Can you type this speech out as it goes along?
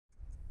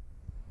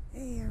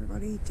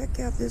everybody. Check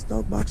out this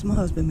dog box my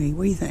husband made.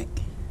 What do you think?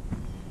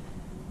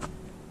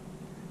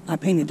 I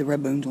painted the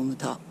red bones on the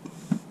top.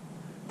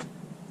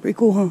 Pretty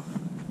cool, huh?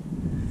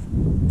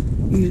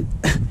 You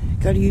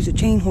gotta use a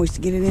chain hoist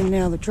to get it in and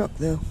out of the truck,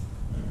 though.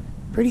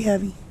 Pretty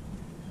heavy.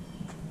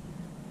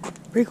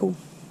 Pretty cool.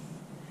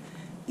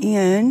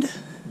 And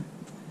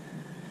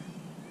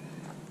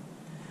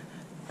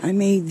I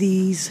made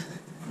these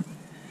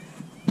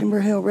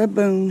Timber Hill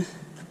Redbone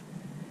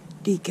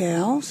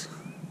decals.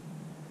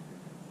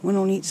 One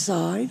on each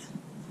side.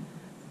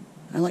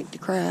 I like to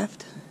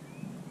craft.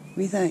 What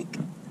do you think?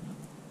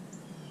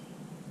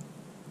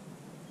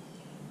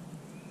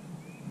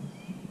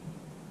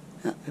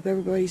 Hope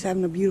everybody's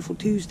having a beautiful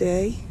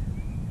Tuesday.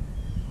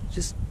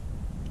 Just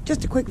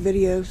a quick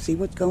video, see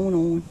what's going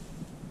on.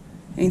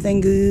 Anything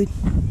good?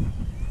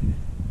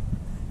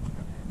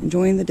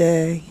 Enjoying the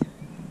day.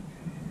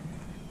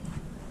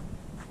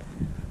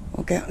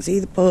 Walk out and see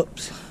the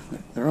pups.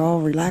 They're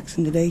all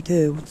relaxing today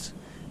too. It's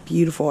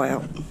beautiful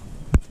out.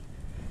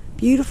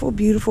 Beautiful,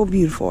 beautiful,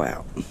 beautiful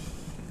out.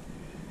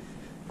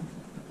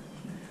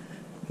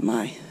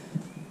 My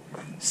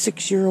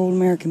 6-year-old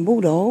American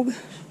Bulldog,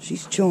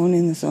 she's chilling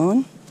in the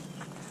sun.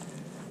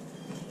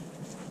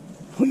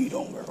 What you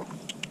doing, girl?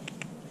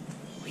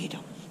 What you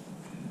doing?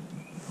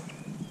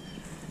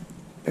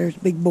 There's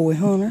big boy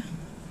Hunter.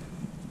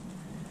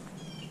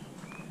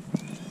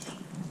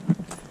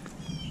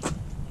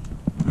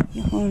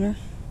 Yeah, Hunter.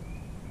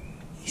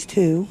 He's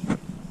 2.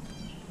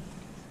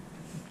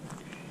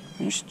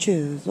 There's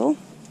Chisel.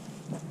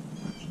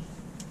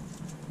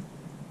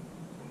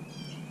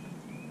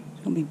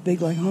 It's gonna be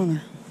big like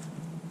Hunter.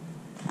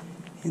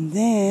 And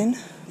then,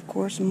 of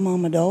course,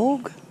 Mama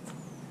Dog,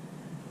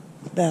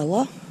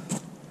 Bella.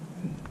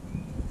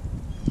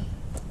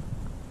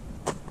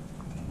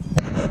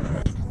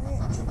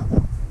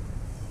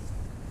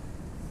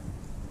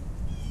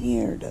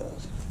 Here it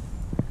does.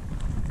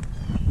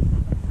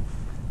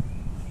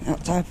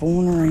 Outside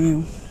fooling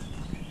around.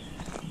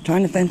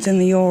 Trying to fence in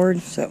the yard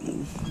so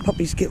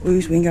puppies get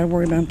loose. We ain't got to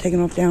worry about them taking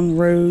off down the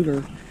road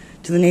or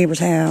to the neighbor's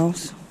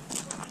house.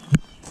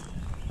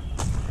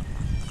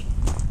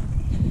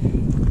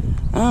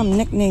 I'm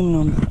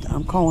nicknaming them.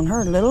 I'm calling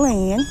her Little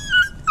Ann.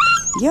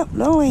 Yep,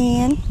 Little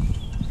Ann.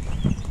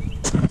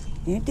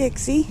 And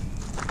Dixie.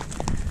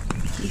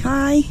 Say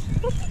hi.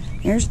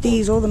 There's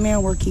Diesel, the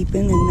male we're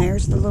keeping, and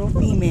there's the little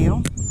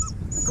female.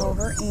 I call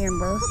her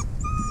Amber.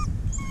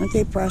 Aren't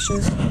they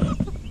precious?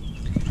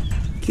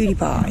 Cutie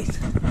pies.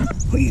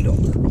 What are you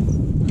doing?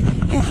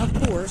 And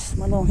of course,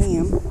 my little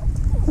ham,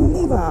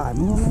 Levi, my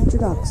little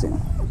introduction.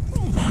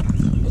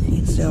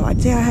 And so I'd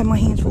say I have my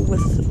hands full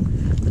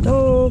with the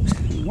dogs,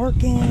 and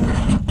working,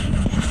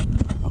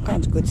 all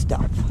kinds of good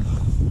stuff.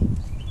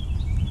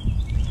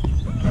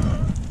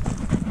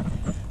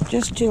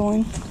 Just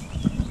chilling.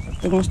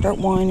 They're gonna start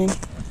whining.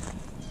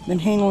 Been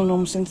handling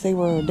them since they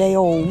were a day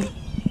old.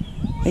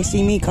 They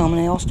see me coming,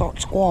 they all start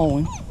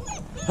squalling.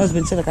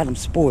 Husband said I got them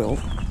spoiled.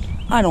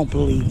 I don't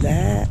believe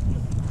that.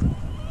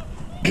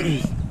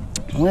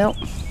 Well,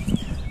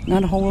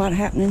 not a whole lot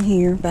happening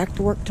here. Back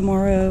to work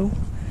tomorrow.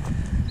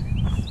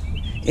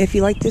 If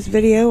you like this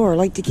video or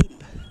like to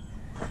keep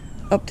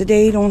up to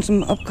date on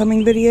some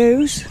upcoming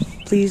videos,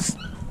 please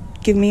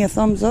give me a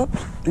thumbs up.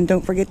 And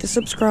don't forget to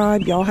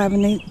subscribe. Y'all have a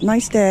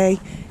nice day.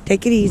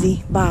 Take it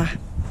easy. Bye.